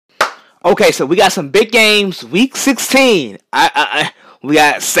Okay, so we got some big games. Week 16. We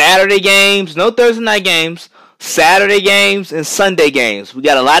got Saturday games, no Thursday night games. Saturday games and Sunday games. We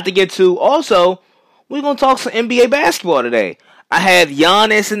got a lot to get to. Also, we're gonna talk some NBA basketball today. I have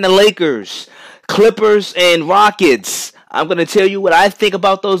Giannis and the Lakers, Clippers and Rockets. I'm gonna tell you what I think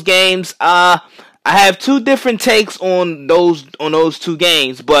about those games. I have two different takes on those two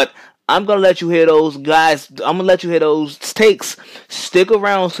games, but I'm gonna let you hear those guys. I'm gonna let you hear those takes. Stick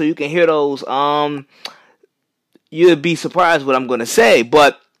around so you can hear those. You'll be surprised what I'm gonna say,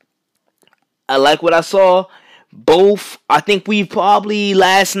 but I like what I saw. Both, I think we probably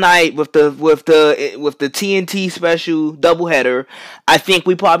last night with the TNT special doubleheader, I think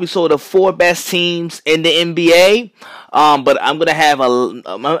we probably saw the four best teams in the NBA. But I'm gonna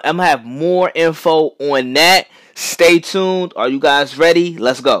have more info on that. Stay tuned. Are you guys ready?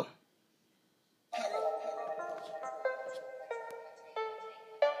 Let's go.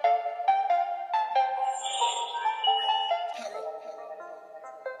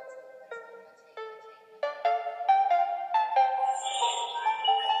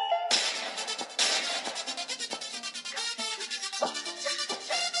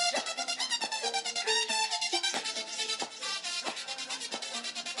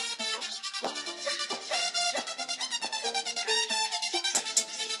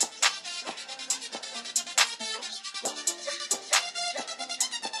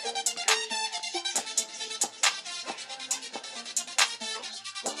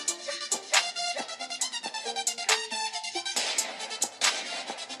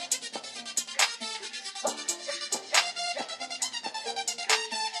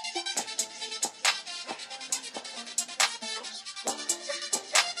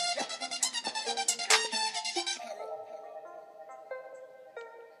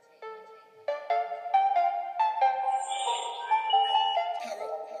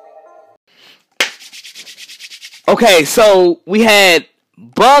 Okay, so we had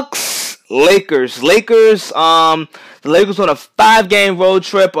Bucks, Lakers. The Lakers on a 5-game road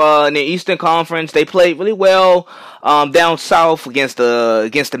trip in the Eastern Conference. They played really well down south against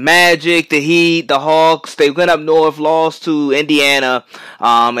the Magic, the Heat, the Hawks. They went up north, lost to Indiana,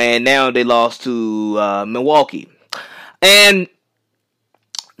 and now they lost to Milwaukee. And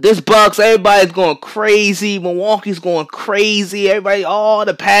this Bucks, everybody's going crazy. Milwaukee's going crazy. Everybody,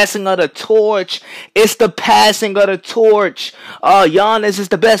 the passing of the torch. It's the passing of the torch. Giannis is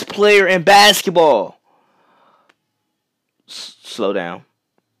the best player in basketball. Slow down.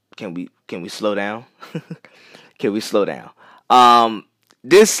 Can we slow down? Can we slow down?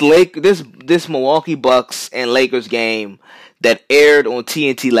 This Milwaukee Bucks and Lakers game that aired on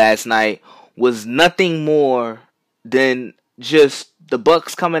TNT last night was nothing more than just the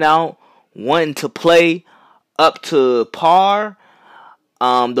Bucks coming out wanting to play up to par.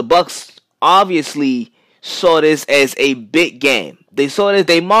 The Bucks obviously saw this as a big game. They saw this.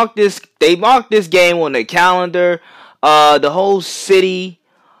 They marked this game on their calendar. The whole city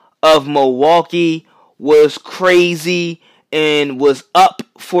of Milwaukee was crazy and was up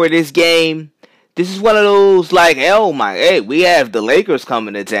for this game. This is one of those like, we have the Lakers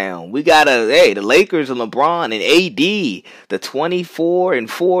coming to town. The Lakers and LeBron and AD, the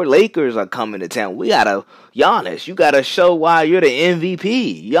 24-4 Lakers are coming to town. Giannis, you gotta show why you're the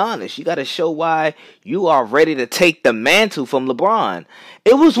MVP. Giannis, you gotta show why you are ready to take the mantle from LeBron.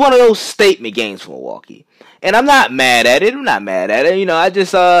 It was one of those statement games for Milwaukee. And I'm not mad at it. I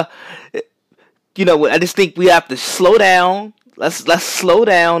just think we have to slow down. Let's slow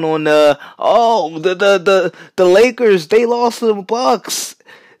down on the Lakers. They lost to the Bucks.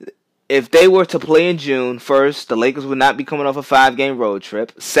 If they were to play in June, first, the Lakers would not be coming off a 5-game road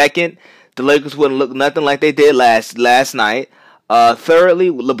trip. Second, the Lakers wouldn't look nothing like they did last night.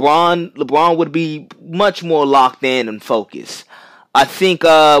 Thirdly, LeBron would be much more locked in and focused. I think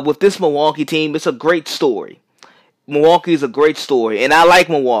with this Milwaukee team, it's a great story. Milwaukee is a great story, and I like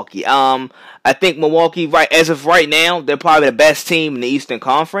Milwaukee. I think Milwaukee, as of right now, they're probably the best team in the Eastern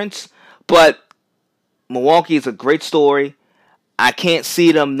Conference. But Milwaukee is a great story. I can't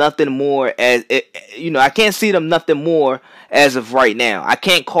see them nothing more as of right now. I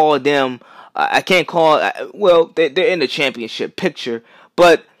can't call them. They're in the championship picture,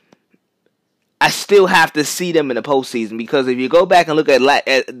 but I still have to see them in the postseason, because if you go back and look at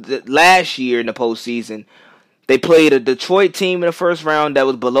last year in the postseason, they played a Detroit team in the first round that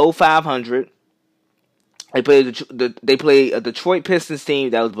was below 500. They played a Detroit Pistons team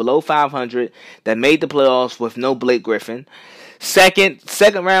that was below 500 that made the playoffs with no Blake Griffin. Second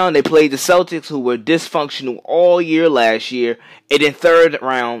round, they played the Celtics, who were dysfunctional all year last year. And then third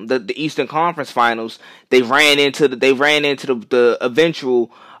round, the Eastern Conference Finals, they ran into the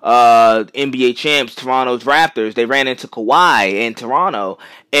eventual NBA champs, Toronto's Raptors. They ran into Kawhi in Toronto,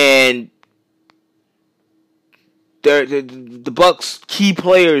 and the Bucks' key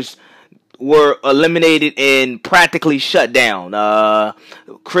players were eliminated and practically shut down.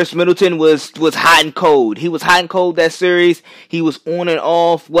 Chris Middleton was hot and cold. He was hot and cold that series. He was on and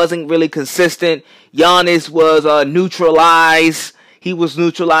off, wasn't really consistent. Giannis was neutralized. He was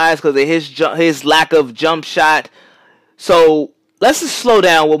neutralized because of his lack of jump shot. So let's just slow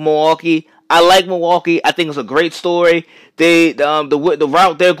down with Milwaukee. I like Milwaukee. I think it's a great story. The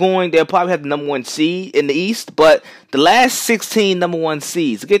route they're going, they'll probably have the number 1 seed in the East. But the last 16 number 1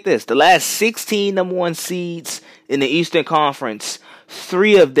 seeds, get this, the last 16 number 1 seeds in the Eastern Conference,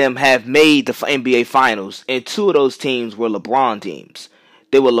 3 of them have made the NBA Finals, and 2 of those teams were LeBron teams.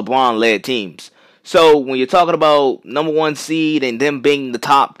 They were LeBron-led teams. So when you're talking about number 1 seed and them being the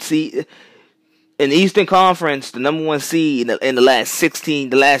top seed in the Eastern Conference, the number 1 seed in the last 16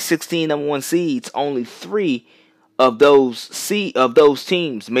 number 1 seeds, only 3 of those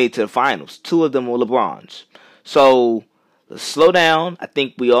teams made to the finals. 2 of them were LeBron's. So let's slow down. I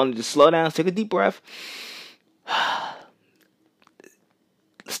think we all need to slow down. Take a deep breath.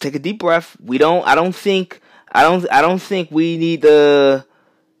 Let's take a deep breath. I don't think we need to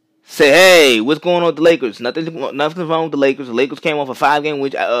say, hey, what's going on with the Lakers? Nothing wrong with the Lakers. The Lakers came off a 5-game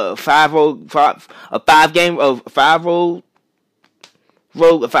win, a 5-game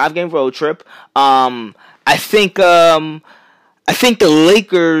road trip. I think the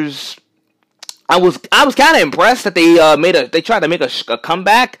Lakers. I was kind of impressed that they tried to make a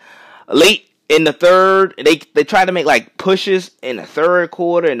comeback late in the third. They tried to make like pushes in the third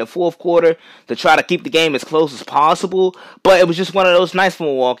quarter, in the fourth quarter, to try to keep the game as close as possible. But it was just one of those nights for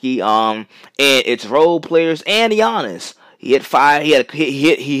Milwaukee. And its role players and Giannis. He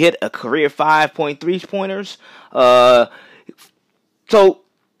hit a career 5.3 3-pointers. So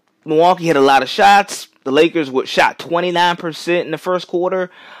Milwaukee hit a lot of shots. The Lakers shot 29% in the first quarter.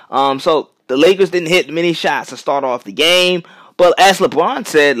 So the Lakers didn't hit many shots to start off the game. But as LeBron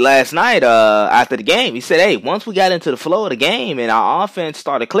said last night after the game, he said, hey, once we got into the flow of the game and our offense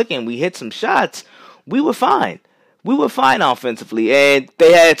started clicking, we hit some shots, we were fine. We were fine offensively. And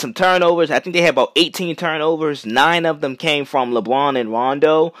they had some turnovers. I think they had about 18 turnovers. 9 of them came from LeBron and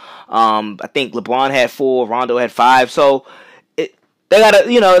Rondo. I think LeBron had 4, Rondo had 5. So they got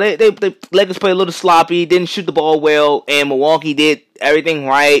the Lakers played a little sloppy, didn't shoot the ball well, and Milwaukee did everything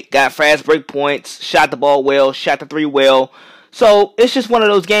right, got fast break points, shot the ball well, shot the 3 well. So it's just one of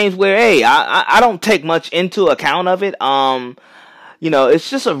those games where, hey, I don't take much into account of it. It's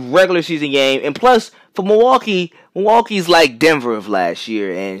just a regular season game, and plus for Milwaukee's like Denver of last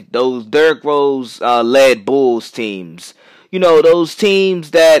year, and those Derrick Rose led Bulls teams. Those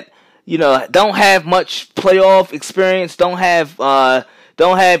teams that don't have much playoff experience, don't have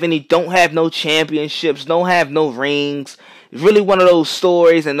no championships, don't have no rings. It's really one of those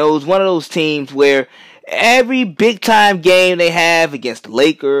stories, and one of those teams where every big time game they have against the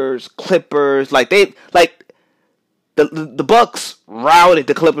Lakers, Clippers, the Bucks routed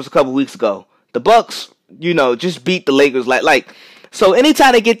the Clippers a couple weeks ago. The Bucks, just beat the Lakers so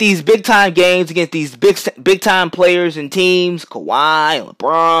anytime they get these big time games against these big time players and teams, Kawhi,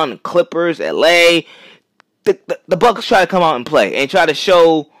 LeBron, and Clippers, LA, the Bucks try to come out and play and try to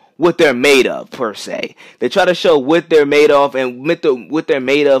show what they're made of, per se. They try to show what they're made of and what they're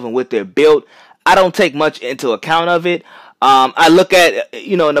made of and what they're built. I don't take much into account of it. I look at,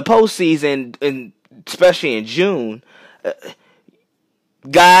 in the postseason, and especially in June,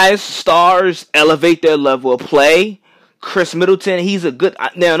 stars elevate their level of play. Chris Middleton, he's a good.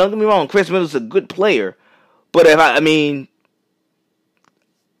 Now, don't get me wrong, Chris Middleton's a good player, but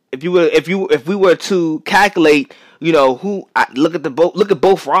if we were to calculate, look at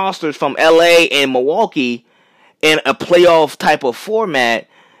both rosters from LA and Milwaukee in a playoff type of format.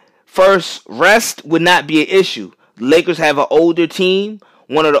 First, rest would not be an issue. The Lakers have an older team,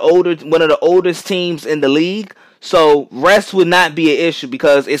 one of the oldest teams in the league. So rest would not be an issue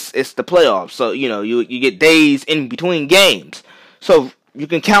because it's the playoffs. So you get days in between games, so you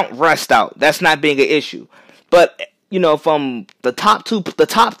can count rest out. That's not being an issue. But from the top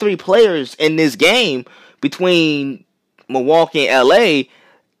 3 players in this game between Milwaukee and LA,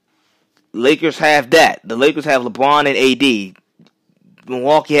 Lakers have that. The Lakers have LeBron and AD.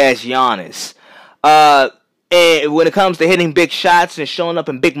 Milwaukee has Giannis. And when it comes to hitting big shots and showing up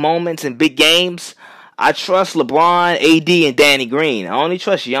in big moments and big games, I trust LeBron, AD, and Danny Green. I only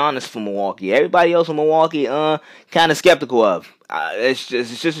trust Giannis for Milwaukee. Everybody else in Milwaukee, kind of skeptical of. It's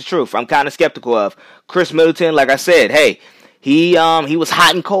just the truth. I'm kind of skeptical of. Chris Middleton, like I said, hey, he was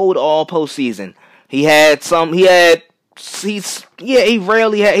hot and cold all postseason. He had he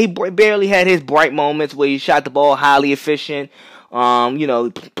barely had his bright moments where he shot the ball highly efficient.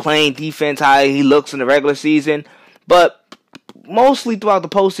 Playing defense how he looks in the regular season, but mostly throughout the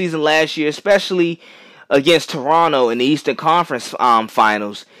postseason last year, especially against Toronto in the Eastern Conference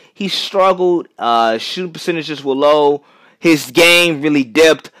Finals, he struggled. Shooting percentages were low. His game really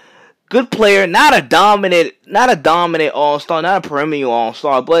dipped. Good player, not a dominant all-star, not a perennial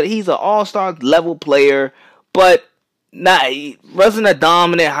all-star, but he's an all-star level player. But he wasn't a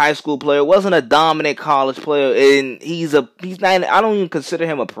dominant high school player, wasn't a dominant college player, and he's not. I don't even consider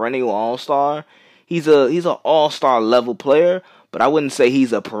him a perennial all-star. He's an all-star level player, but I wouldn't say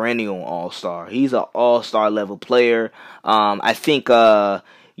he's a perennial all-star. He's an all-star level player. I think I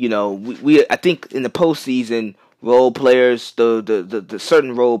think in the postseason, role players, the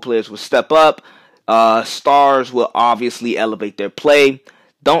certain role players will step up. Stars will obviously elevate their play.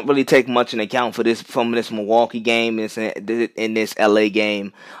 Don't really take much into account from this Milwaukee game, in this LA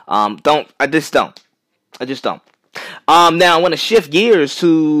game. I just don't. Now I want to shift gears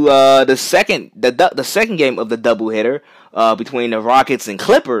to the second game of the doubleheader between the Rockets and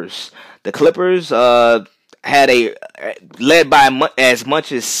Clippers. The Clippers led by as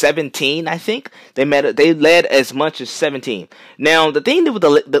much as 17. I think they led as much as 17. Now the thing with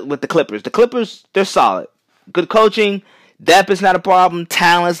the Clippers, they're solid, good coaching. Depth is not a problem.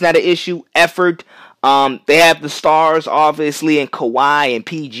 Talent's not an issue. Effort. They have the stars, obviously, in Kawhi and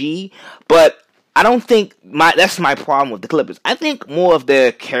PG. But I don't think that's my problem with the Clippers. I think more of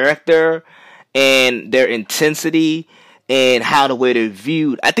their character and their intensity and how the way they're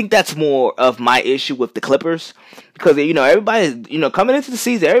viewed. I think that's more of my issue with the Clippers. Because, everybody, coming into the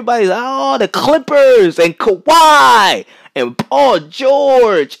season, everybody's, the Clippers and Kawhi and Paul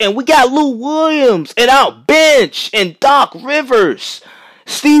George, and we got Lou Williams and our bench and Doc Rivers,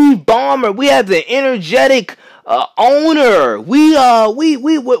 Steve Ballmer. We have the energetic owner. We're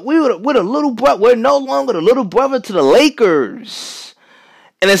the little brother. We're no longer the little brother to the Lakers,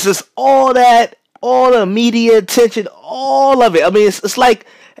 and it's just all the media attention, all of it. I mean, it's like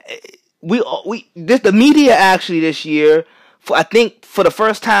the media actually this year, I think for the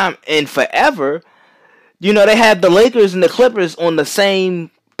first time in forever. They have the Lakers and the Clippers on the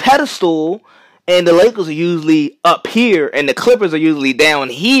same pedestal, and the Lakers are usually up here, and the Clippers are usually down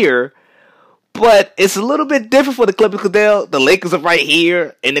here. But it's a little bit different for the Clippers because the Lakers are right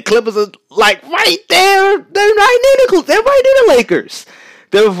here, and the Clippers are like right there. They're right near the Lakers.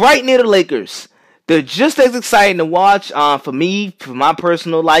 They're right near the Lakers. They're just as exciting to watch. For me, for my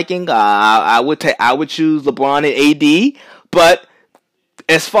personal liking, I would choose LeBron and AD, but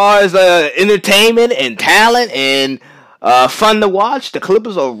as far as entertainment and talent and fun to watch, the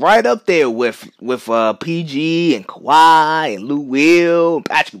Clippers are right up there with PG and Kawhi and Lou Will and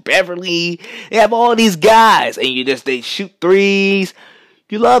Patrick Beverly. They have all these guys, and they shoot threes.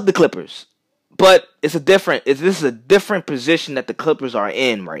 You love the Clippers, but this is a different position that the Clippers are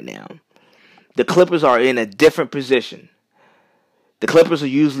in right now. The Clippers are in a different position. The Clippers are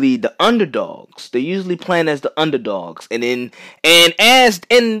usually the underdogs. They're usually playing as the underdogs, and in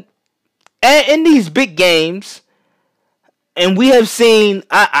these big games, and we have seen.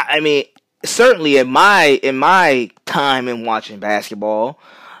 I mean, certainly in my time in watching basketball,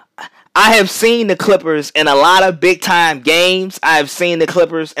 I have seen the Clippers in a lot of big time games. I have seen the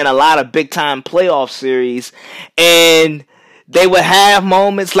Clippers in a lot of big time playoff series, and they would have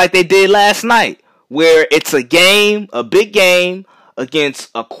moments like they did last night, where it's a big game, against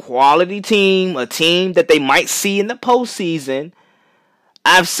a quality team, a team that they might see in the postseason.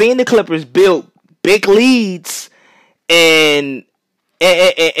 I've seen the Clippers build big leads and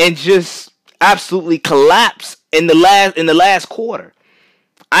just absolutely collapse in the last quarter.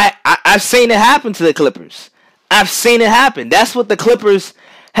 I've seen it happen to the Clippers. I've seen it happen. That's what the Clippers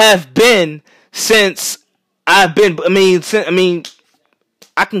have been since I've been.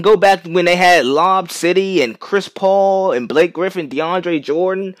 I can go back to when they had Lob City and Chris Paul and Blake Griffin, DeAndre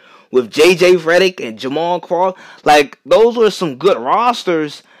Jordan with J.J. Redick and Jamal Crawford. Like, those were some good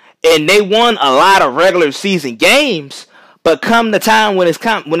rosters, and they won a lot of regular season games. But come the time when it's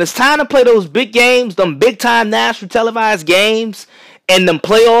time to play those big games, them big time national televised games, and them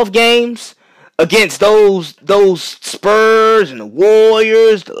playoff games against those Spurs and the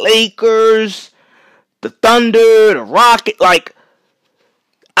Warriors, the Lakers, the Thunder, the Rocket, like,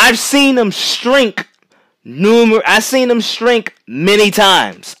 I've seen them shrink I've seen them shrink many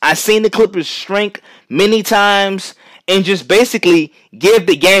times. I've seen the Clippers shrink many times and just basically give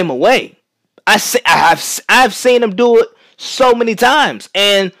the game away. I've seen them do it so many times.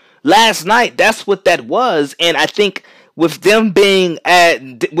 And last night, that's what that was. And I think with them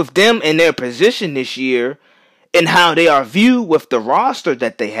in their position this year, and how they are viewed with the roster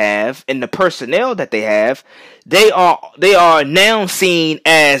that they have and the personnel that they have, they are now seen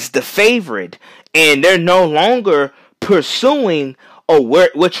as the favorite, and they're no longer pursuing, or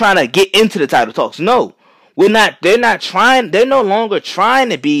we're trying to get into the title talks. No, we're not. They're not trying. They're no longer trying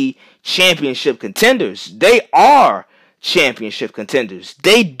to be championship contenders. They are championship contenders.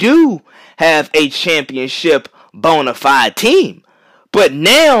 They do have a championship bona fide team. But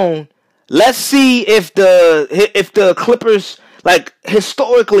now, let's see if the Clippers, like,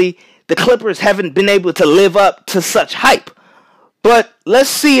 historically, the Clippers haven't been able to live up to such hype. But let's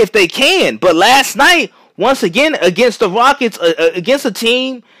see if they can. But last night, once again, against the Rockets, against a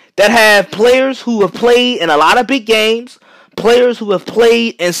team that have players who have played in a lot of big games, players who have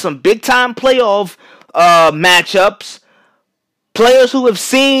played in some big-time playoff matchups, players who have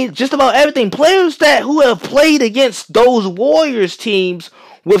seen just about everything, players who have played against those Warriors teams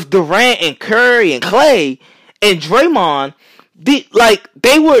with Durant and Curry and Clay and Draymond.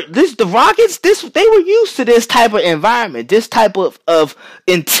 The Rockets, they were used to this type of environment, this type of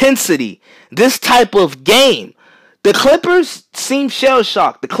intensity, this type of game. The Clippers seemed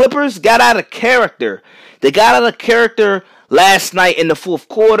shell-shocked. The Clippers got out of character. They got out of character last night in the fourth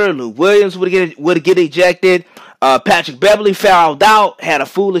quarter. Lou Williams would get ejected. Patrick Beverley fouled out,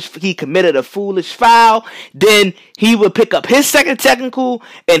 he committed a foolish foul. Then he would pick up his second technical,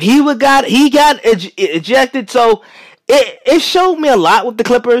 and he got ejected. So it showed me a lot with the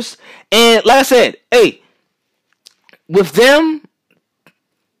Clippers. And like I said, hey, with them,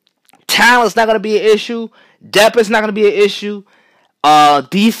 talent's not going to be an issue. Depth is not going to be an issue.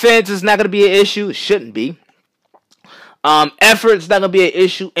 Defense is not going to be an issue. It shouldn't be. Effort's not gonna be an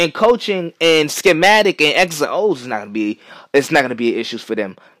issue, and coaching and schematic and X's and O's is not gonna be issues for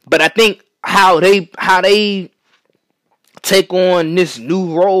them. But I think how they take on this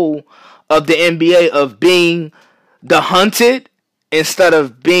new role of the NBA of being the hunted instead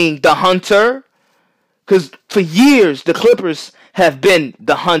of being the hunter, because for years the Clippers have been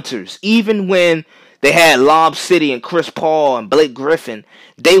the hunters. Even when they had Lob City and Chris Paul and Blake Griffin,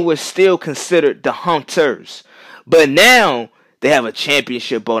 they were still considered the hunters. But now they have a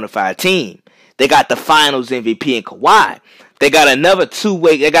championship bona fide team. They got the Finals MVP in Kawhi. They got another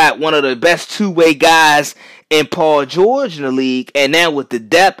two-way. They got one of the best two-way guys in Paul George in the league. And now with the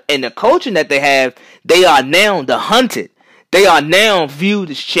depth and the coaching that they have, they are now the hunted. They are now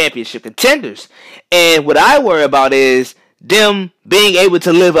viewed as championship contenders. And what I worry about is them being able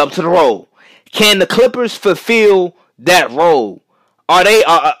to live up to the role. Can the Clippers fulfill that role?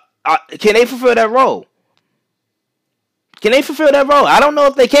 Can they fulfill that role? Can they fulfill that role? I don't know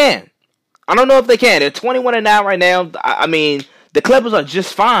if they can. They're 21-9 right now. I mean, the Clippers are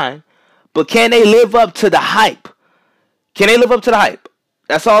just fine. But can they live up to the hype?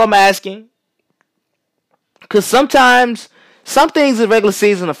 That's all I'm asking. Because sometimes, some things in the regular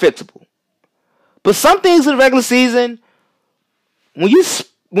season are fixable. But some things in the regular season, when you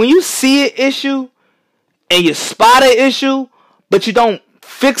see an issue and you spot an issue, but you don't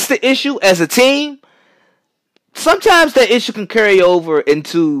fix the issue as a team, sometimes that issue can carry over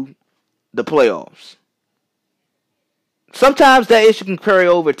into the playoffs. Sometimes that issue can carry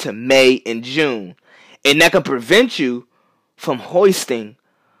over to May and June. And that can prevent you from hoisting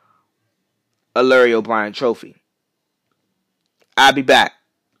a Larry O'Brien trophy. I'll be back.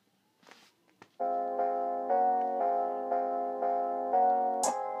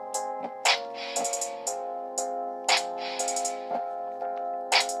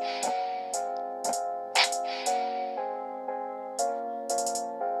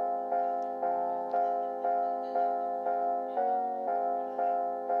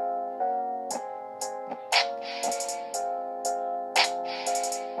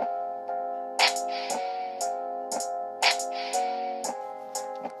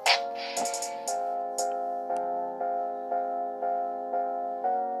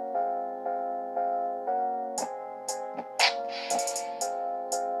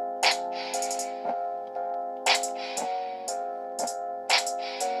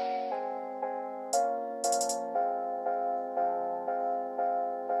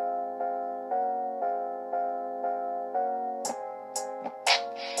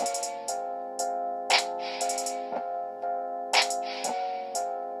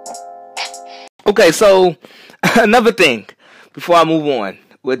 Okay, so another thing before I move on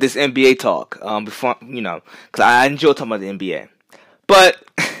with this NBA talk, because I enjoy talking about the NBA, but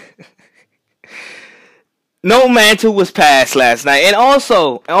no mantle was passed last night, and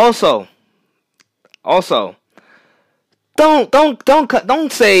also, don't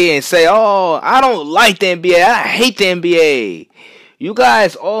say, oh, I don't like the NBA, I hate the NBA. You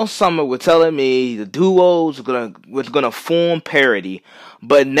guys all summer were telling me the duos was gonna form parity,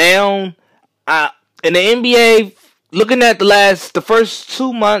 but now, in the NBA, looking at the first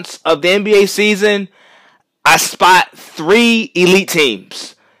 2 months of the NBA season, I spot 3 elite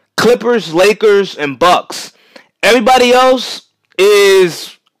teams: Clippers, Lakers, and Bucks. Everybody else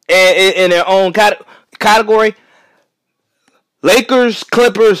is in their own category. Lakers,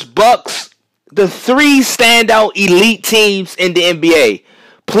 Clippers, Bucks, the 3 standout elite teams in the NBA.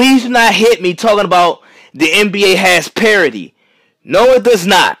 Please do not hit me talking about the NBA has parity. No, it does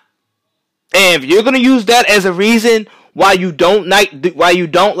not. And if you're gonna use that as a reason why you don't like the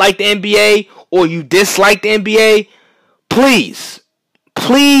NBA or you dislike the NBA, please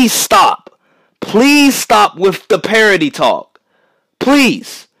stop. Please stop with the parity talk.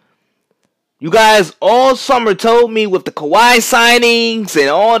 Please. You guys all summer told me with the Kawhi signings and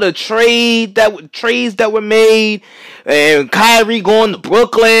all the trades that were made and Kyrie going to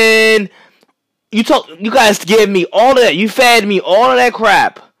Brooklyn. You guys gave me all of that. You fed me all of that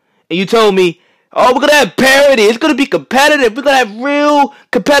crap. And you told me, oh, we're going to have parity. It's going to be competitive. We're going to have real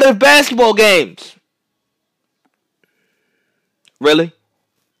competitive basketball games. Really?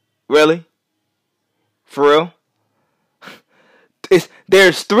 Really? For real?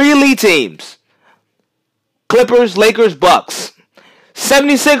 There's 3 elite teams. Clippers, Lakers, Bucks.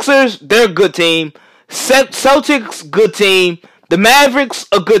 76ers, they're a good team. Celtics, good team. The Mavericks,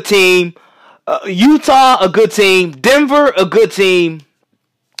 a good team. Utah, a good team. Denver, a good team.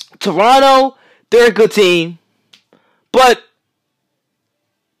 Toronto, they're a good team. But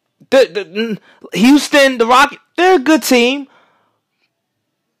Houston, the Rockets, they're a good team.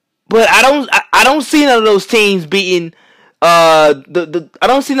 But I don't see none of those teams beating I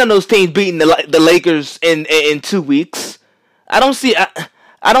don't see none of those teams beating the Lakers in 2 weeks. I don't see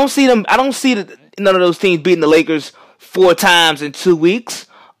none of those teams beating the Lakers 4 times in 2 weeks.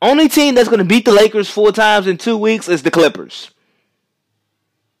 Only team that's going to beat the Lakers 4 times in 2 weeks is the Clippers.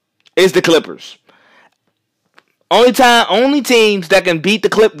 Only teams that can beat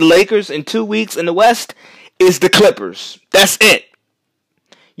the Lakers in 2 weeks in the West is the Clippers. That's it.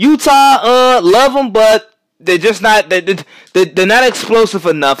 Utah, love them, but they're just not. They're not explosive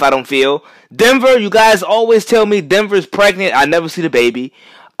enough. I don't feel. Denver, you guys always tell me Denver's pregnant. I never see the baby.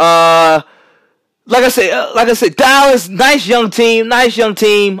 Like I said, Dallas, nice young team. I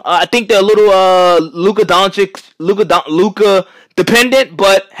think they're a little Luka dependent,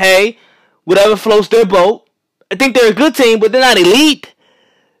 but hey, whatever floats their boat. I think they're a good team, but they're not elite.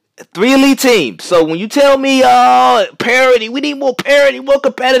 3 elite teams. So when you tell me parity, we need more parity, more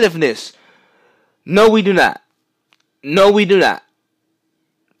competitiveness. No, we do not.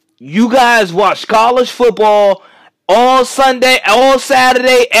 You guys watch college football all Sunday, all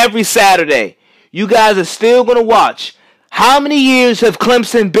Saturday, every Saturday. You guys are still going to watch. How many years have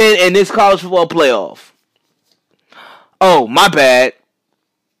Clemson been in this college football playoff? Oh, my bad.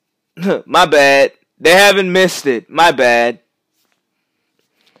 My bad. They haven't missed it. My bad.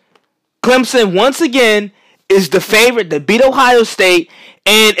 Clemson, once again, is the favorite to beat Ohio State.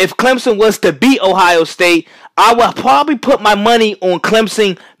 And if Clemson was to beat Ohio State, I would probably put my money on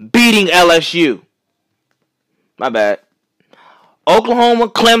Clemson beating LSU. My bad. Oklahoma,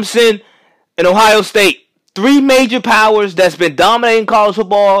 Clemson, and Ohio State. 3 major powers that's been dominating college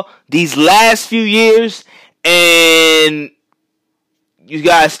football these last few years. And you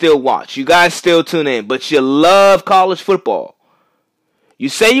guys still watch. You guys still tune in. But you love college football. You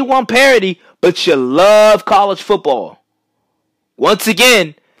say you want parity, but you love college football. Once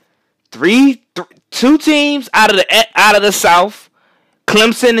again, 2 teams out of the South,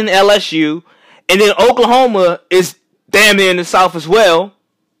 Clemson and LSU, and then Oklahoma is damn near in the South as well.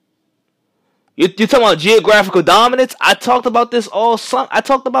 You're talking about geographical dominance. I talked about this I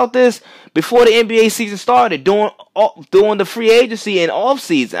talked about this before the NBA season started, during the free agency and off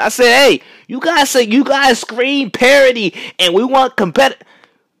season. I said, hey, you guys scream parity and we want competitive.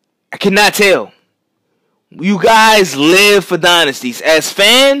 I cannot tell. You guys live for dynasties. As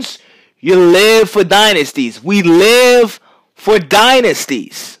fans, you live for dynasties. We live for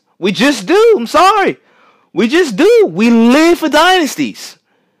dynasties. We just do. I'm sorry. We just do. We live for dynasties.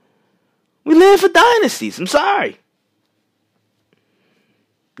 I'm sorry.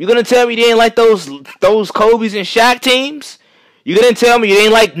 You're gonna tell me you didn't like those Kobe's and Shaq teams? You're gonna tell me you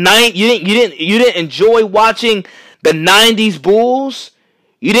didn't like you didn't enjoy watching the 90s Bulls?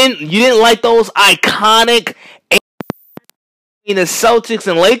 You didn't like those iconic the Celtics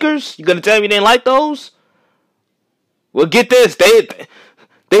and Lakers? You gonna tell me you didn't like those? Well, get this. They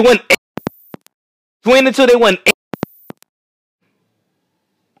won 8. Between the two, they won 8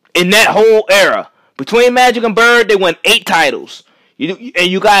 in that whole era. Between Magic and Bird, they won 8 titles. And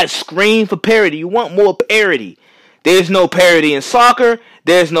you guys scream for parity. You want more parity. There's no parity in soccer.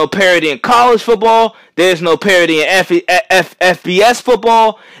 There's no parity in college football. There's no parity in FBS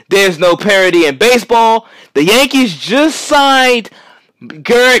football. There's no parity in baseball. The Yankees just signed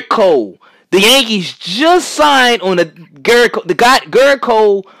Gerrit Cole. The Yankees just signed on Gerrit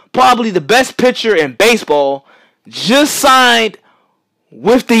Cole, probably the best pitcher in baseball, just signed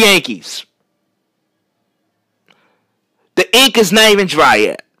with the Yankees. The ink is not even dry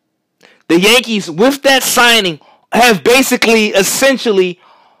yet. The Yankees, with that signing, have essentially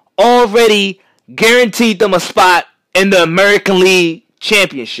already guaranteed them a spot in the American League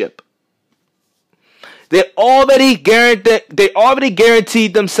Championship. They already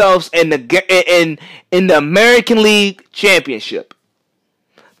guaranteed themselves in the American League Championship.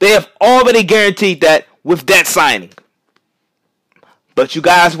 They have already guaranteed that with that signing. But you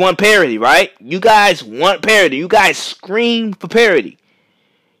guys want parity, right? You guys want parity. You guys scream for parity.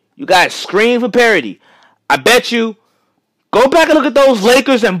 You guys scream for parity. I bet you, go back and look at those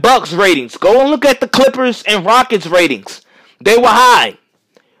Lakers and Bucks ratings. Go and look at the Clippers and Rockets ratings. They were high.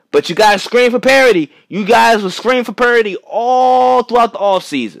 But you guys scream for parity. You guys were screaming for parity all throughout the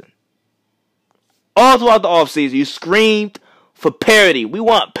offseason. All throughout the offseason, you screamed for parity. We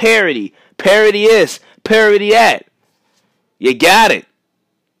want parity. Parity is, parity at. You got it.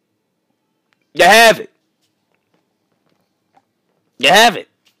 You have it. You have it.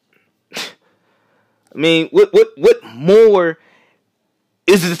 I mean, what more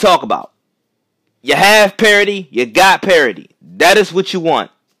is it to talk about? You have parity. You got parity. That is what you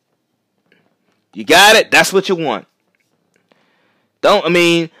want. You got it. That's what you want. In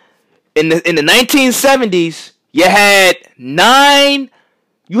the 1970s, you had in the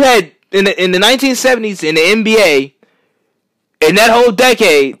 1970s in the NBA, in that whole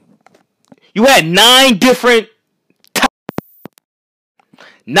decade, you had 9 different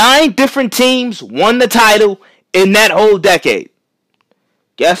teams won the title in that whole decade.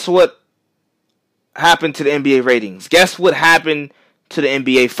 Guess what happened to the NBA ratings? Guess what happened to the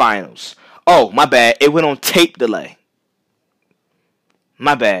NBA finals? Oh, my bad. It went on tape delay.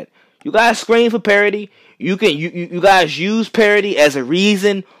 My bad. You guys scream for parity. You guys use parity as a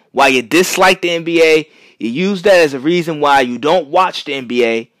reason why you dislike the NBA. You use that as a reason why you don't watch the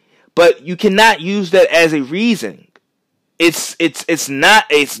NBA. But you cannot use that as a reason. It's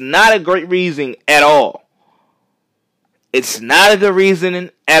not a great reason at all. It's not a good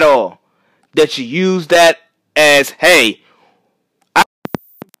reason at all that you use that as, hey,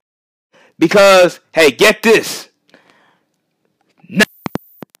 because, hey, get this.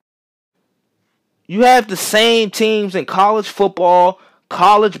 You have the same teams in college football,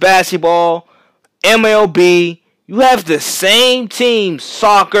 college basketball, MLB. You have the same teams,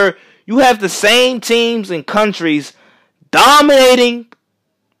 soccer. You have the same teams in countries dominating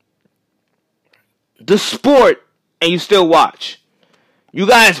the sport, and you still watch. You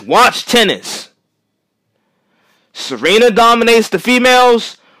guys watch tennis. Serena dominates the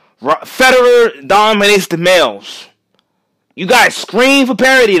females. Federer dominates the males. You guys scream for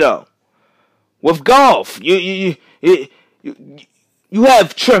parity, though. With golf, you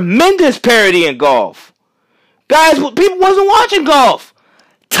have tremendous parity in golf. Guys, people wasn't watching golf.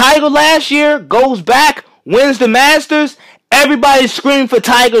 Tiger last year goes back, wins the Masters. Everybody screamed for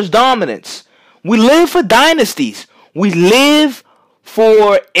Tiger's dominance. We live for dynasties. We live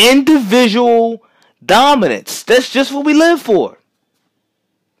for individual dominance. That's just what we live for.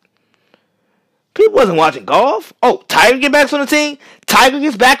 People wasn't watching golf. Oh, Tiger gets back on the team. Tiger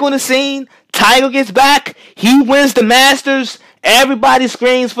gets back on the scene. Tiger gets back. He wins the Masters. Everybody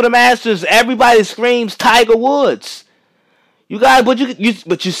screams for the Masters. Everybody screams Tiger Woods. You guys,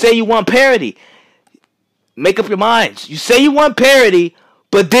 but you say you want parity. Make up your minds. You say you want parity,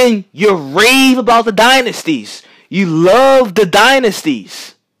 but then you rave about the dynasties. You love the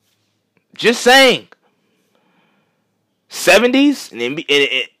dynasties. Just saying. 70s in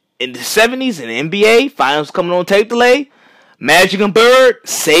the 70s in the NBA, finals coming on tape delay. Magic and Bird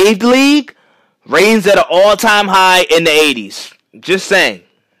saved the league. Ratings at an all-time high in the 80s. Just saying.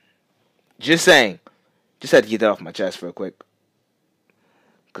 Just saying. Just had to get that off my chest real quick.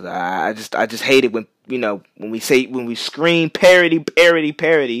 Cause I just hate it when when we scream parity,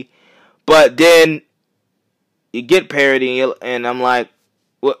 but then you get parity and I'm like,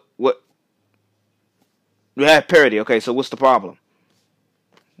 what? You have parity, okay? So what's the problem?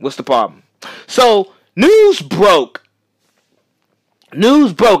 So news broke, and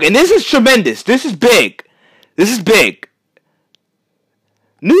this is tremendous. This is big.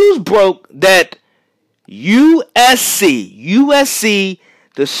 News broke that USC,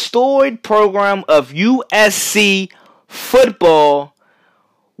 the storied program of USC football,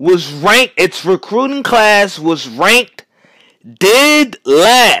 was ranked, its recruiting class was ranked dead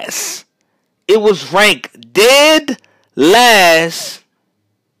last. It was ranked dead last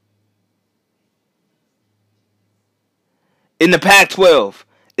in the Pac-12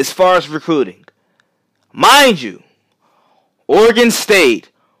 as far as recruiting. Mind you, Oregon State,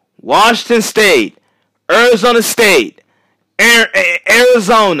 Washington State, Arizona State,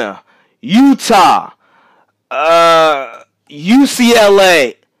 Arizona, Utah,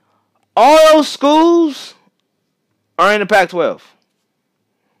 UCLA, all those schools are in the Pac-12.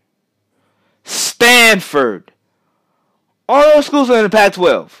 Stanford, all those schools are in the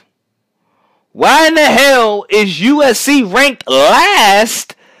Pac-12. Why in the hell is USC ranked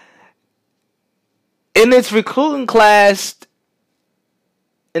last in its recruiting class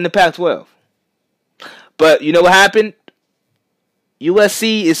in the Pac-12? But you know what happened?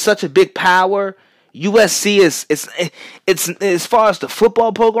 USC is such a big power. USC is it's as far as the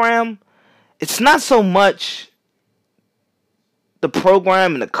football program, it's not so much the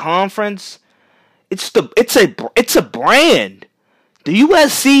program and the conference. It's a brand. The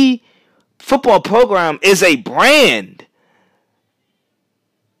USC football program is a brand.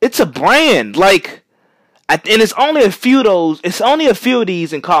 It's a brand. Like, and it's only a few of those. It's only a few of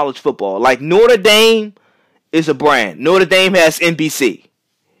these in college football. Like Notre Dame is a brand. Notre Dame has NBC.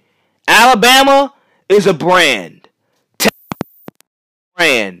 Alabama is a brand. Texas is a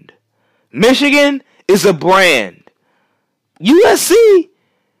brand. Michigan is a brand. USC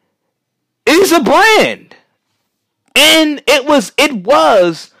is a brand. And it was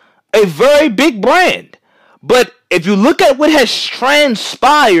a very big brand. But if you look at what has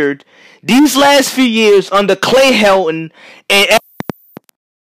transpired these last few years under Clay Helton and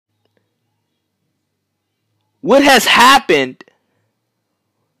what has happened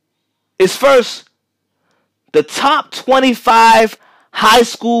is, first, the top 25 high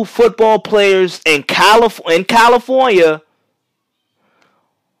school football players in California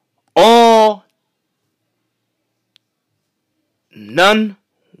all none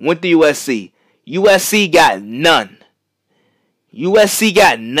went to USC. USC got none. USC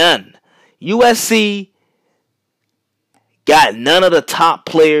got none. USC got none of the top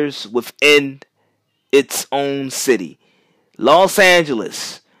players within its own city. Los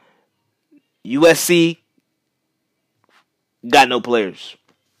Angeles, USC got no players.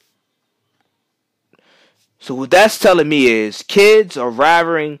 So what that's telling me is kids are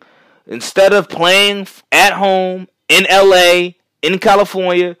rivaling, instead of playing at home in LA, in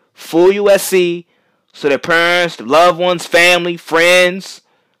California, for USC, so their parents, their loved ones, family, friends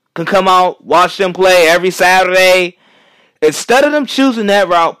can come out, watch them play every Saturday. Instead of them choosing that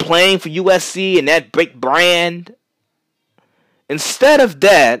route, playing for USC and that big brand, instead of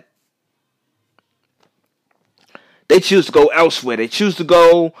that, they choose to go elsewhere. They choose to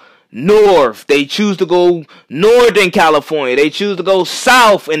go north. They choose to go Northern California. They choose to go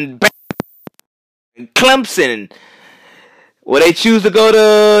south and Clemson. Or they choose to go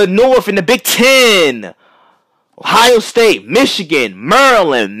to north in the Big Ten. Ohio State, Michigan,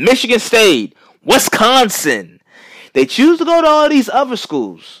 Maryland, Michigan State, Wisconsin. They choose to go to all these other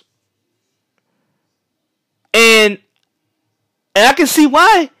schools. And I can see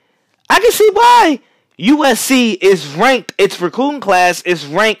why. USC is ranked, its recruiting class is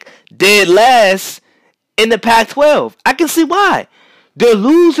ranked dead last in the Pac-12. I can see why. They're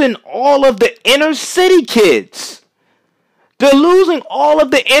losing all of the inner city kids. They're losing all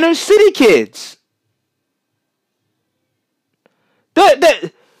of the inner city kids. They're losing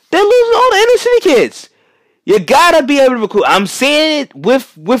all the inner city kids. You gotta be able to recruit. I'm seeing it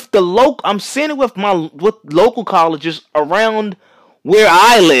with the local. I'm seeing it with local colleges around where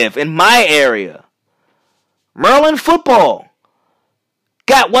I live in my area. Maryland football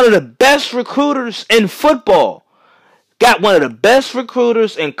got one of the best recruiters in football. Got one of the best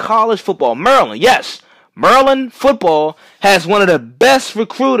recruiters in college football. Maryland, yes. Maryland football has one of the best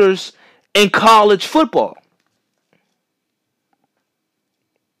recruiters in college football.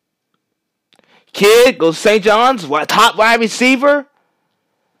 Kid goes to St. John's, top wide receiver.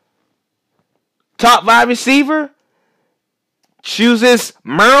 Top wide receiver. Chooses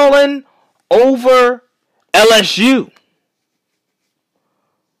Maryland over LSU.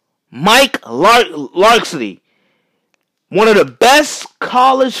 Mike Larksley, one of the best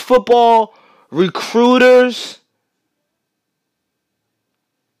college football recruiters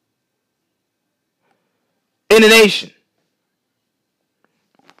in the nation.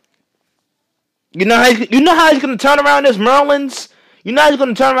 You know how he's going to turn around this Maryland's. You know how he's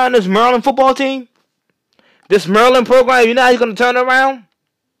going to turn around this Maryland football team, this Maryland program. You know how he's going to turn it around.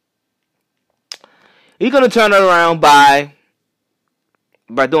 He's going to turn it around by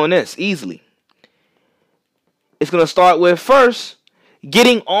by doing this easily. It's going to start with, first,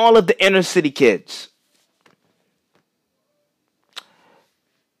 getting all of the inner city kids.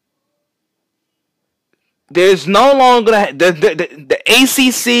 There's no longer the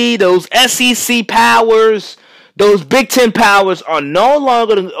ACC, those SEC powers, those Big Ten powers are no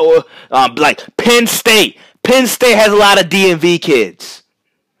longer, or like Penn State. Penn State has a lot of DMV kids.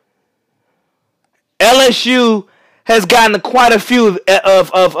 LSU has gotten quite a few of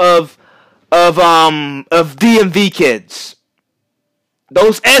DMV kids.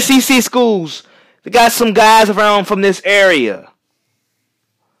 Those SEC schools, they got some guys around from this area.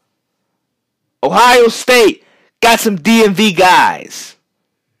 Ohio State got some DMV guys.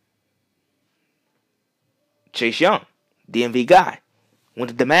 Chase Young, DMV guy, went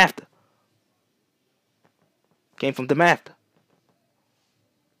to DeMatha. Came from DeMatha.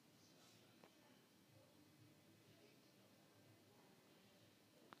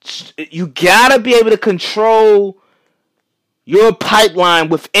 You gotta be able to control your pipeline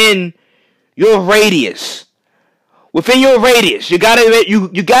within your radius. Within your radius, you gotta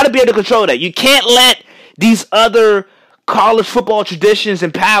be able to control that. You can't let these other college football traditions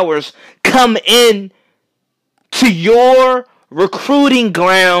and powers come in to your recruiting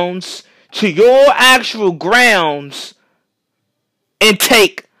grounds, to your actual grounds, and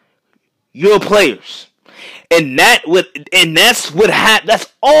take your players. And that's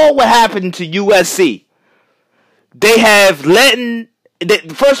all what happened to USC. They have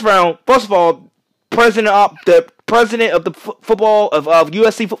first of all, the president of the football of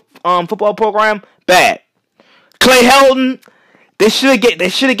USC football program, bad. Clay Helton, they should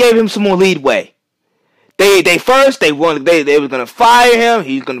have gave him some more leadway. They were gonna fire him.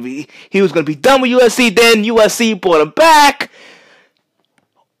 He was gonna be done with USC. Then USC brought him back.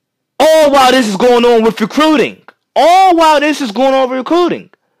 All while this is going on with recruiting.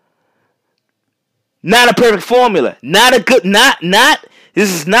 Not a perfect formula. This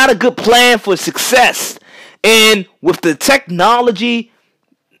is not a good plan for success. And with the technology,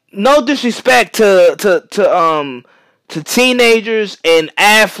 no disrespect to teenagers and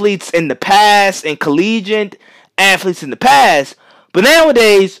athletes in the past and collegiate athletes in the past, but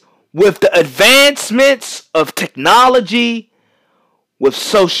nowadays with the advancements of technology, with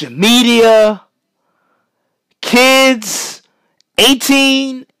social media, kids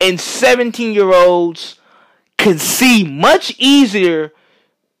 18 and 17-year-olds can see much easier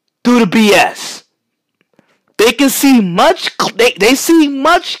through the BS. They can see they see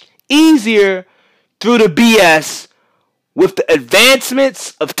much easier through the BS with the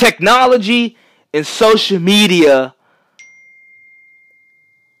advancements of technology and social media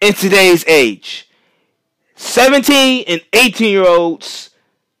in today's age. 17 and 18-year-olds,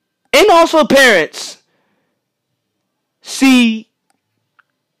 and also parents, see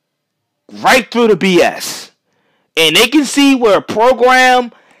right through the BS. And they can see where a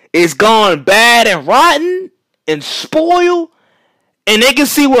program is gone bad and rotten and spoiled. And they can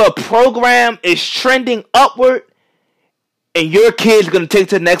see where a program is trending upward and your kid's going to take it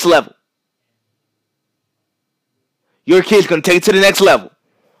to the next level. Your kid's going to take it to the next level.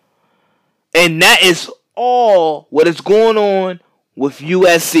 And that is all what is going on with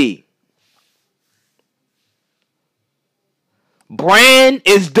USC. Brand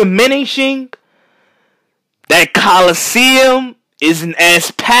is diminishing. That Coliseum isn't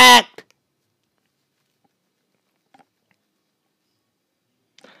as packed.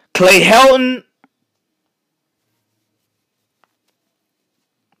 Clay Helton,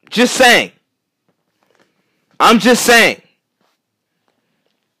 just saying. I'm just saying.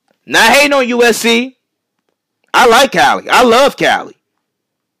 Not hating on USC. I like Cali. I love Cali.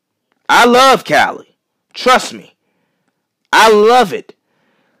 Trust me. I love it.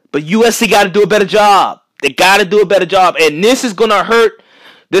 But USC got to do a better job. They got to do a better job. And this is going to hurt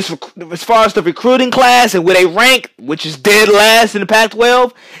this as far as the recruiting class and where they rank, which is dead last in the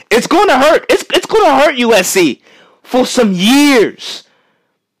Pac-12. It's going to hurt. It's going to hurt USC for some years.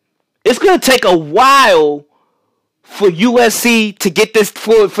 It's going to take a while for USC to get this,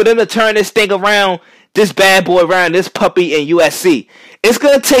 for them to turn this thing around, this bad boy around, this puppy in USC. It's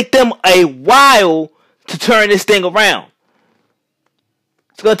going to take them a while to turn this thing around.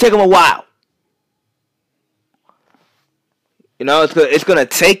 It's going to take them a while. You know, it's going to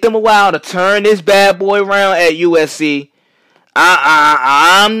take them a while to turn this bad boy around at USC.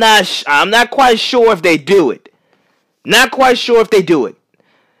 I'm not quite sure if they do it. Not quite sure if they do it.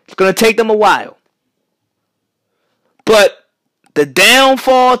 It's going to take them a while. But the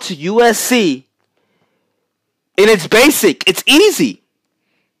downfall to USC, and it's basic, it's easy.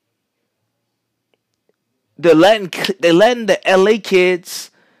 they're letting the LA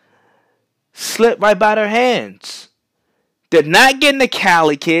kids slip right by their hands. They're not getting the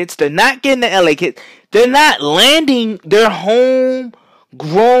Cali kids. They're not getting the LA kids. They're not landing their homegrown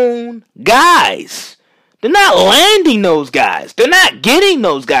guys. They're not landing those guys. They're not getting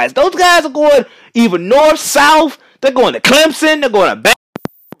those guys. Those guys are going either north, south. They're going to Clemson. They're going to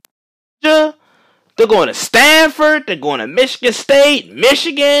Georgia. They're going to Stanford. They're going to Michigan State,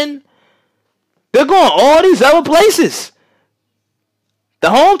 Michigan. They're going all these other places. The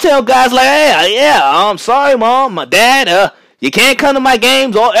hometown guys like, hey, yeah, I'm sorry, Mom, my dad, you can't come to my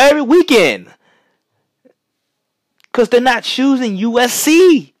games every weekend. Because they're not choosing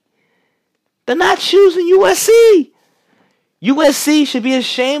USC. They're not choosing USC. USC should be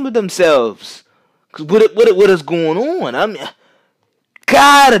ashamed of themselves. Because what is going on? I mean,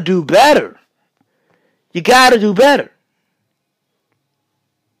 gotta do better. You gotta do better.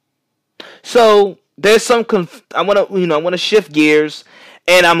 So there's some. I want to shift gears,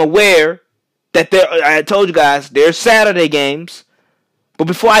 and I'm aware that I told you guys there's Saturday games, but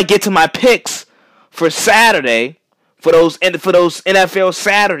before I get to my picks for Saturday, for those NFL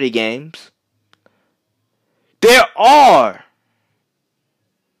Saturday games, there are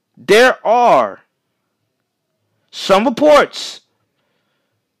some reports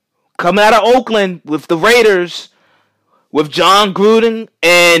coming out of Oakland with the Raiders, with John Gruden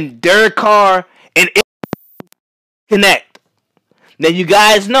and Derek Carr, and it connect. Now you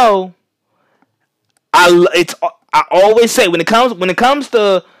guys know, I always say when it comes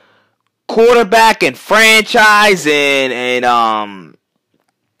to quarterback and franchise and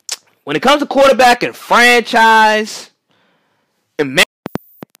when it comes to quarterback and franchise, and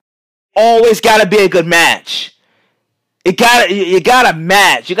always gotta be a good match. You gotta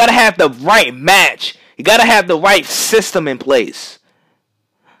match. You gotta have the right match. You gotta have the right system in place.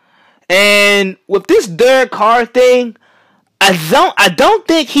 And with this Derek Carr thing, I don't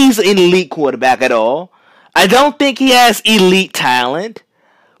think he's an elite quarterback at all. I don't think he has elite talent.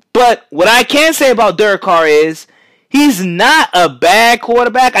 But what I can say about Derek Carr is he's not a bad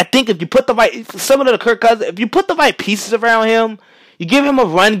quarterback. I think if you put the right, similar to Kirk Cousins, if you put the right pieces around him, you give him a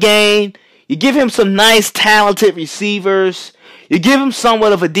run game, you give him some nice talented receivers, you give him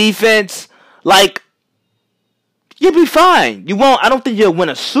somewhat of a defense, like, you'll be fine. You won't. I don't think you'll win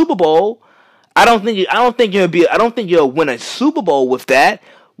a Super Bowl. I don't think you'll win a Super Bowl with that,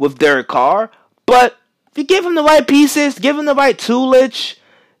 with Derek Carr. But if you give him the right pieces, give him the right toolage,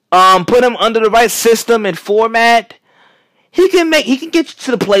 put him under the right system and format, he can get you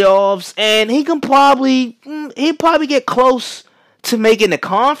to the playoffs, and he'll probably get close to making the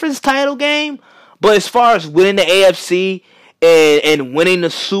conference title game. But as far as winning the AFC and winning the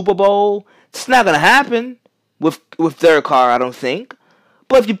Super Bowl, it's not gonna happen with Derek Carr, I don't think.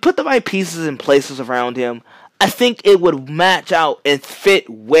 But if you put the right pieces and places around him, I think it would match out and fit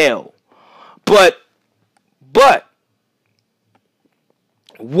well. But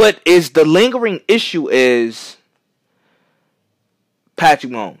what is the lingering issue is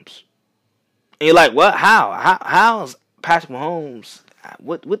Patrick Mahomes. And you're like, what? How's Patrick Mahomes?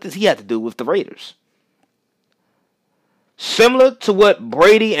 What does he have to do with the Raiders? Similar to what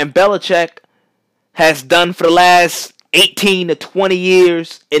Brady and Belichick has done for the last 18 to 20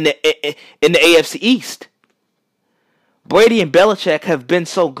 years in the AFC East. Brady and Belichick have been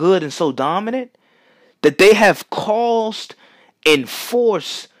so good and so dominant that they have caused and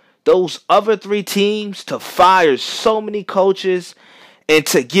forced those other three teams to fire so many coaches and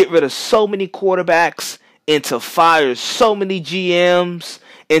to get rid of so many quarterbacks and to fire so many GMs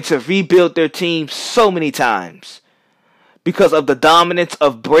and to rebuild their teams so many times because of the dominance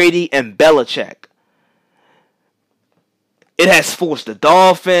of Brady and Belichick. It has forced the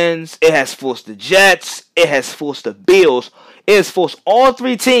Dolphins, it has forced the Jets, it has forced the Bills, it has forced all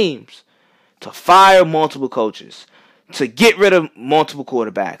three teams to fire multiple coaches, to get rid of multiple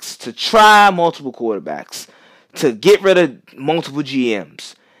quarterbacks, to try multiple quarterbacks, to get rid of multiple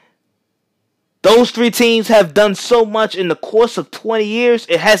GMs. Those three teams have done so much in the course of 20 years,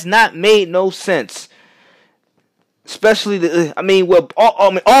 it has not made no sense. Especially, all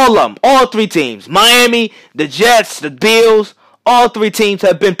of them, all three teams. Miami, the Jets, the Bills, all three teams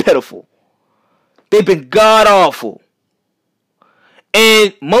have been pitiful. They've been god-awful.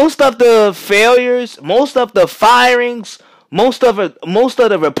 And most of the failures, most of the firings, most of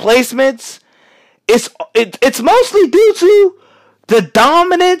the replacements, it's mostly due to the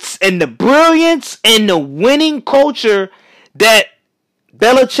dominance and the brilliance and the winning culture that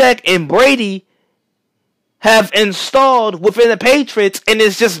Belichick and Brady have installed within the Patriots, and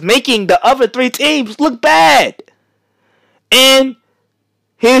it's just making the other three teams look bad. And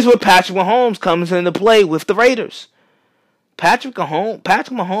Here's where Patrick Mahomes comes into play with the Raiders. Patrick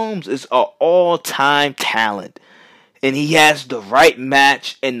Mahomes is an all-time talent. And he has the right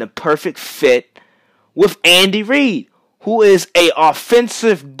match and the perfect fit with Andy Reid, who is an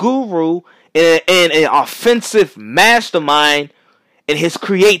offensive guru and an offensive mastermind, and his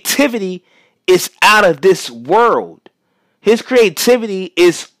creativity is out of this world. His creativity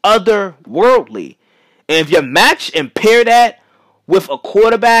is otherworldly. And if you match and pair that with a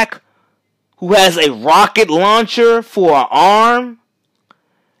quarterback who has a rocket launcher for an arm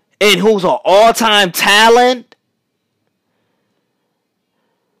and who's an all-time talent,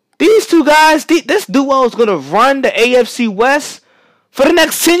 these two guys, this duo is going to run the AFC West for the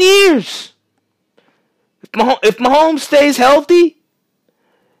next 10 years. If Mahomes stays healthy,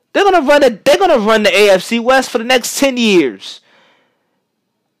 they're going to run the AFC West for the next 10 years.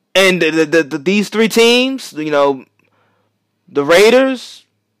 And these three teams, the Raiders,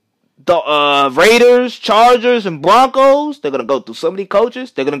 Chargers, and Broncos, they're going to go through so many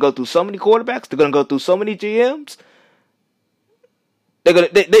coaches. They're going to go through so many quarterbacks. They're going to go through so many GMs.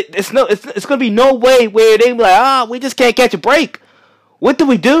 It's going to be no way where they be like, we just can't catch a break. What do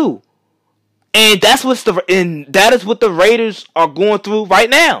we do? And that is what the Raiders are going through right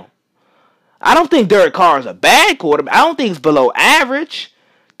now. I don't think Derek Carr is a bad quarterback. I don't think he's below average.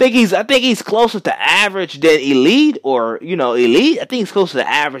 I think he's closer to average than elite, or elite. I think he's closer to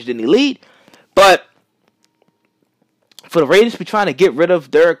average than elite. But for the Raiders to be trying to get rid of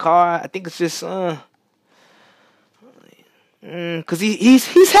Derek Carr, I think it's just because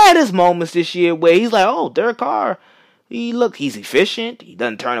he's had his moments this year where he's like, oh, Derek Carr, he's efficient. He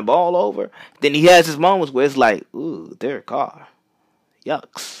doesn't turn the ball over. Then he has his moments where it's like, ooh, Derek Carr,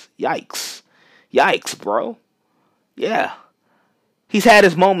 yikes, bro. Yeah, he's had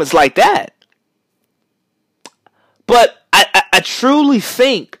his moments like that. But I truly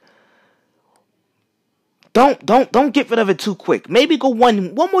think don't get rid of it too quick. Maybe go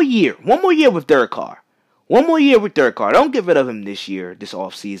one more year with Derek Carr. One more year with Derek Carr. Don't get rid of him this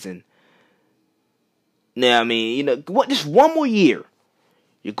offseason. Now, just one more year.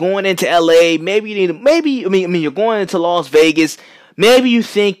 You're going into LA. You're going into Las Vegas. Maybe you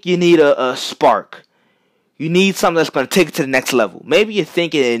think you need a spark. You need something that's going to take it to the next level. Maybe you're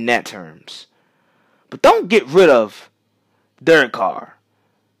thinking in that terms. But don't get rid of Derek Carr.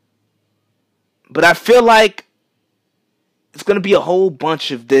 But I feel like it's going to be a whole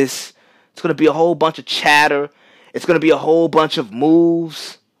bunch of this. It's going to be a whole bunch of chatter. It's going to be a whole bunch of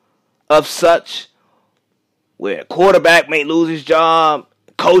moves of such where quarterback may lose his job,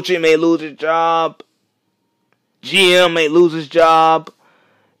 coaching may lose his job, GM may lose his job.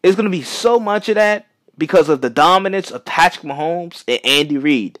 It's going to be so much of that because of the dominance of Patrick Mahomes and Andy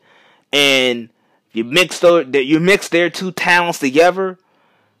Reid. And you mix their two talents together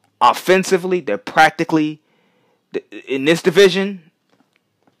offensively, they're practically in this division.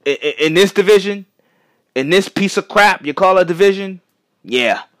 In this piece of crap you call a division,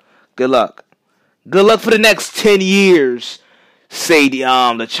 yeah, good luck. Good luck for the next 10 years. Say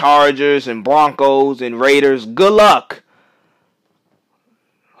the Chargers and Broncos and Raiders. Good luck.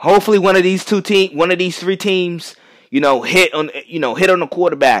 Hopefully one of these three teams, hit on the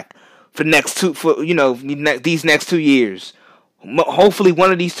quarterback for these next 2 years. Hopefully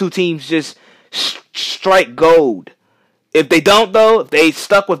one of these two teams just strike gold. If they don't, though, if they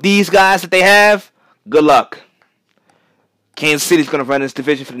stuck with these guys that they have, good luck. Kansas City's going to run this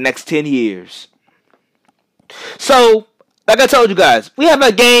division for the next 10 years. So, like I told you guys, we have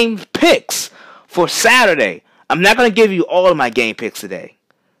our game picks for Saturday. I'm not going to give you all of my game picks today.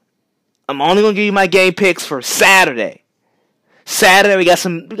 I'm only going to give you my game picks for Saturday. Saturday, we got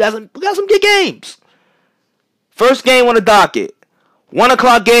some good games. First game on the docket. 1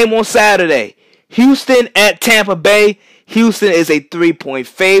 o'clock game on Saturday. Houston at Tampa Bay. Houston is a 3-point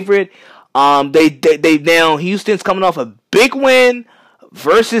favorite. Houston's coming off a big win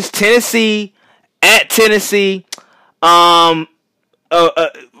versus Tennessee at Tennessee. A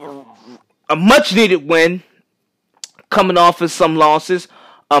much needed win coming off of some losses.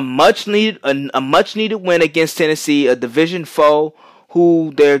 A much needed win against Tennessee, a division foe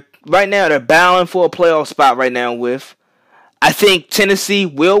who they're battling for a playoff spot right now with. I think Tennessee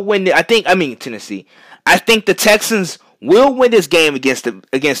will win. I think the Texans will win this game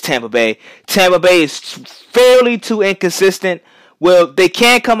against Tampa Bay. Tampa Bay is fairly too inconsistent. Well, they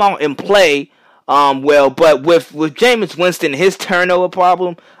can come out and play but with Jameis Winston, his turnover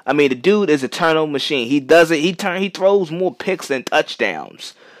problem, the dude is a turnover machine. He throws more picks than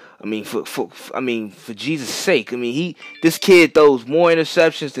touchdowns. For Jesus' sake, this kid throws more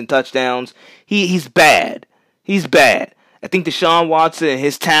interceptions than touchdowns. He's bad. He's bad. I think Deshaun Watson and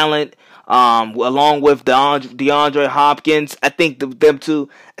his talent, along with DeAndre Hopkins, I think them two.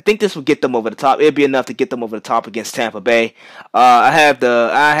 I think this will get them over the top. It'll be enough to get them over the top against Tampa Bay. I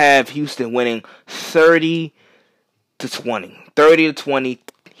have Houston winning 30-20. 30-20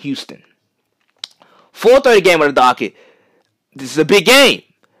 Houston. 4:30 game on the docket. This is a big game.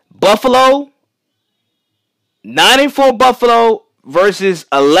 Buffalo, 9-4 Buffalo versus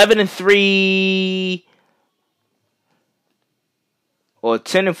 11-3 or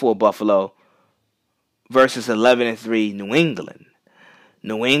 10-4 Buffalo versus 11-3 New England.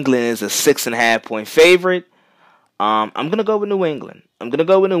 New England is a 6.5 point favorite. I'm gonna go with New England. I'm gonna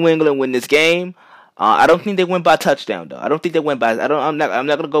go with New England win this game. I don't think they win by touchdown though. I don't think they win by. I'm not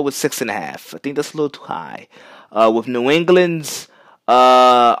gonna go with 6.5. I think that's a little too high. With New England's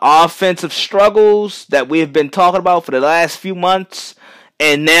offensive struggles that we have been talking about for the last few months,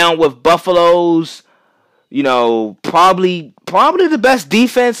 and now with Buffalo's, probably the best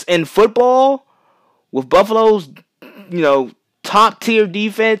defense in football, with Buffalo's, top tier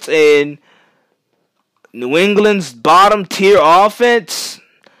defense and New England's bottom tier offense,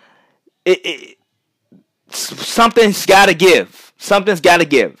 something's got to give. Something's got to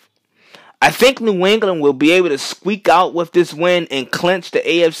give. I think New England will be able to squeak out with this win and clinch the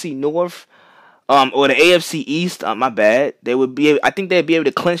AFC North, or the AFC East. My bad. I think they'd be able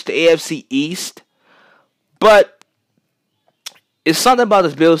to clinch the AFC East. But it's something about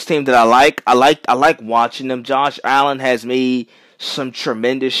this Bills team that I like. I like watching them. Josh Allen has made some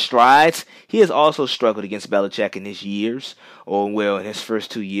tremendous strides. He has also struggled against Belichick in his years, in his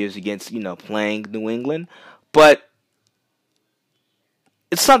first 2 years against, playing New England. But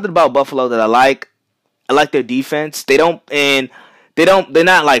it's something about Buffalo that I like. I like their defense. They're not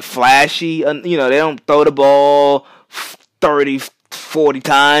like flashy. They don't throw the ball 30, 40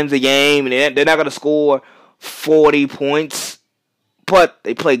 times a game, and they're not going to score 40 points. But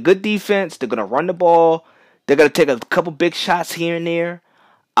they play good defense. They're going to run the ball. They're going to take a couple big shots here and there.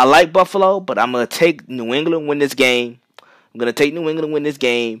 I like Buffalo, but I'm going to take New England win this game.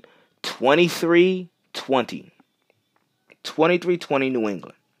 23-20. 23-20 New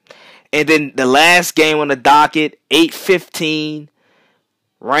England. And then the last game on the docket, 8:15,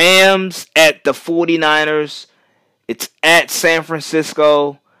 Rams at the 49ers. It's at San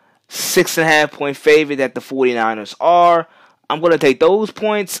Francisco. 6.5 point favorite that the 49ers are. I'm going to take those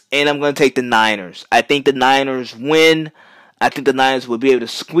points, and I'm going to take the Niners. I think the Niners win. I think the Niners will be able to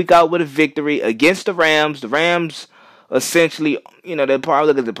squeak out with a victory against the Rams. The Rams, essentially, they'll probably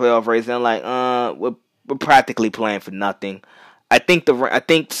look at the playoff race and like, we're practically playing for nothing. I think the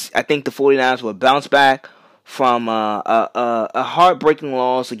 49ers will bounce back from a heartbreaking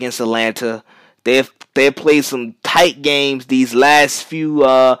loss against Atlanta. They have played some tight games these last few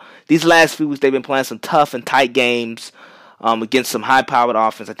weeks. They've been playing some tough and tight games against some high-powered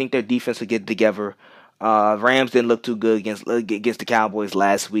offense. I think their defense will get it together. Rams didn't look too good against the Cowboys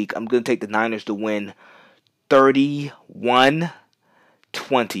last week. I'm going to take the Niners to win 31-20.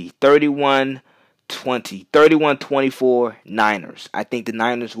 31-24 Niners. I think the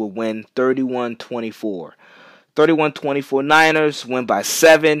Niners will win 31-24. 31-24 Niners win by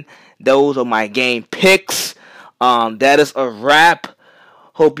 7. Those are my game picks. That is a wrap.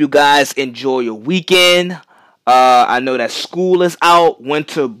 Hope you guys enjoy your weekend. I know that school is out.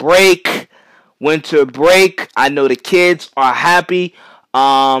 Winter break. I know the kids are happy.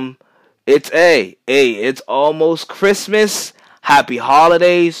 It's almost Christmas. Happy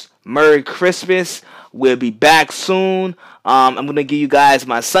holidays. Merry Christmas. We'll be back soon. I'm going to give you guys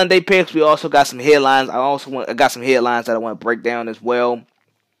my Sunday picks. We also got some headlines. I got some headlines that I want to break down as well.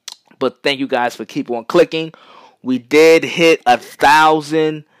 But thank you guys for keep on clicking. We did hit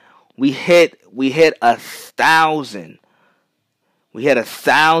 1,000. We hit 1,000. We had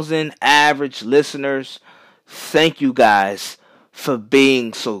 1,000 average listeners. Thank you guys for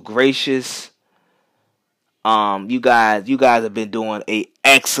being so gracious. You guys have been doing an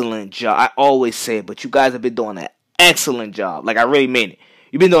excellent job. I always say it, but you guys have been doing an excellent job. Like, I really mean it.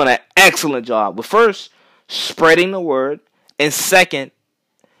 You've been doing an excellent job. But first, spreading the word. And second,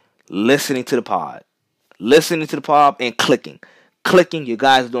 listening to the pod. Listening to the pod and clicking. You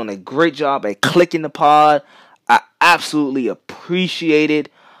guys are doing a great job at clicking the pod. I absolutely appreciate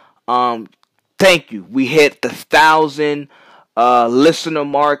it. Thank you. We hit the 1,000 listener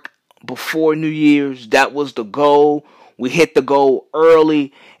mark before New Year's. That was the goal. We hit the goal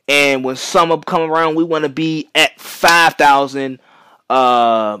early, and when summer come around, we want to be at 5,000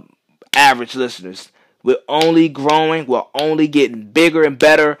 average listeners. We're only growing. We're only getting bigger and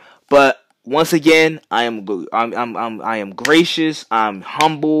better. But once again, I am gracious. I'm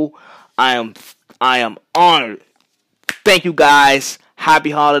humble. I am honored Thank you guys.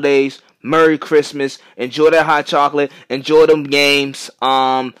 Happy holidays. Merry Christmas. Enjoy that hot chocolate. Enjoy them games.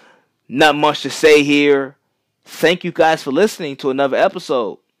 Not much to say here. Thank you guys for listening to another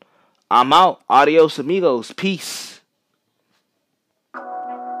episode. I'm out. Adios, amigos. Peace.